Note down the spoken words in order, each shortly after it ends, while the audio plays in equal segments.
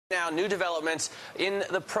Now, new developments in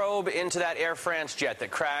the probe into that Air France jet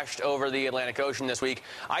that crashed over the Atlantic Ocean this week.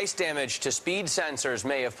 Ice damage to speed sensors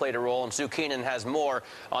may have played a role, and Sue Keenan has more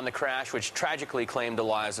on the crash, which tragically claimed the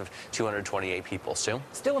lives of 228 people. Sue?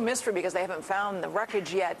 Still a mystery because they haven't found the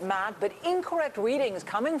wreckage yet, Matt, but incorrect readings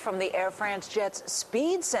coming from the Air France jet's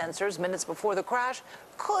speed sensors minutes before the crash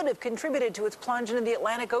could have contributed to its plunge into the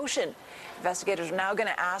Atlantic Ocean. Investigators are now going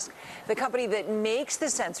to ask the company that makes the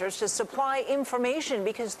sensors to supply information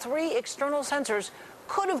because 3 external sensors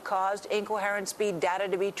could have caused incoherent speed data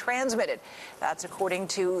to be transmitted. That's according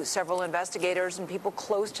to several investigators and people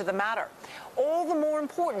close to the matter. All the more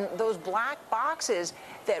important, those black boxes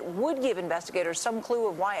that would give investigators some clue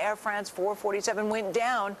of why Air France 447 went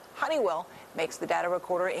down, Honeywell makes the data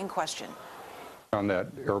recorder in question. On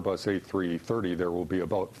that Airbus A330, there will be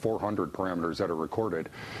about 400 parameters that are recorded.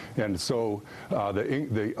 And so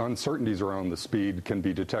the uncertainties around the speed can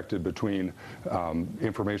be detected between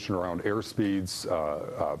information around airspeeds,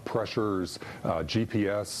 pressures,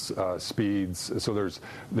 GPS speeds. So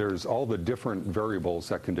there's all the different variables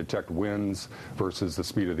that can detect winds versus the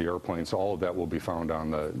speed of the airplane. So all of that will be found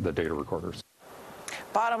on the data recorders.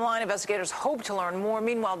 Bottom line, investigators hope to learn more.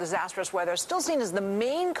 Meanwhile, disastrous weather is still seen as the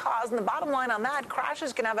main cause. And the bottom line on that,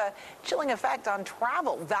 crashes can have a chilling effect on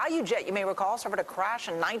travel. ValuJet, you may recall, suffered a crash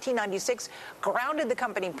in 1996, grounded the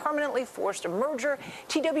company permanently, forced a merger.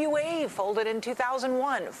 TWA folded in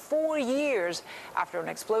 2001, 4 years after an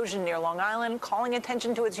explosion near Long Island, calling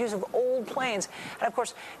attention to its use of old planes. And, of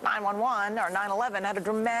course, 911 or 9/11 had a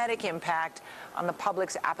dramatic impact on the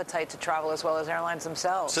public's appetite to travel as well as airlines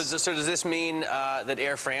themselves. So does this mean that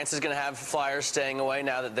Air France is going to have flyers staying away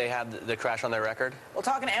now that they have the crash on their record? Well,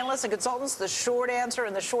 talking to analysts and consultants, the short answer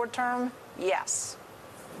in the short term, yes.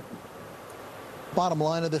 Bottom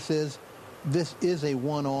line of this is a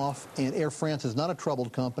one-off, and Air France is not a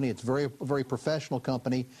troubled company. It's a very professional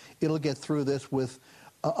company. It'll get through this with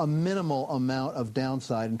a minimal amount of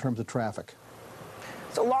downside in terms of traffic.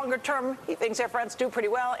 So longer term, he thinks Air France do pretty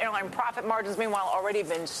well. Airline profit margins, meanwhile, already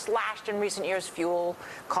been slashed in recent years. Fuel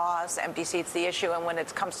costs, empty seats, the issue. And when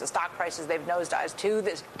it comes to stock prices, they've nosedived too.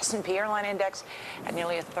 The S&P airline index at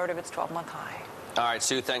nearly a third of its 12-month high. All right,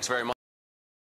 Sue, thanks very much.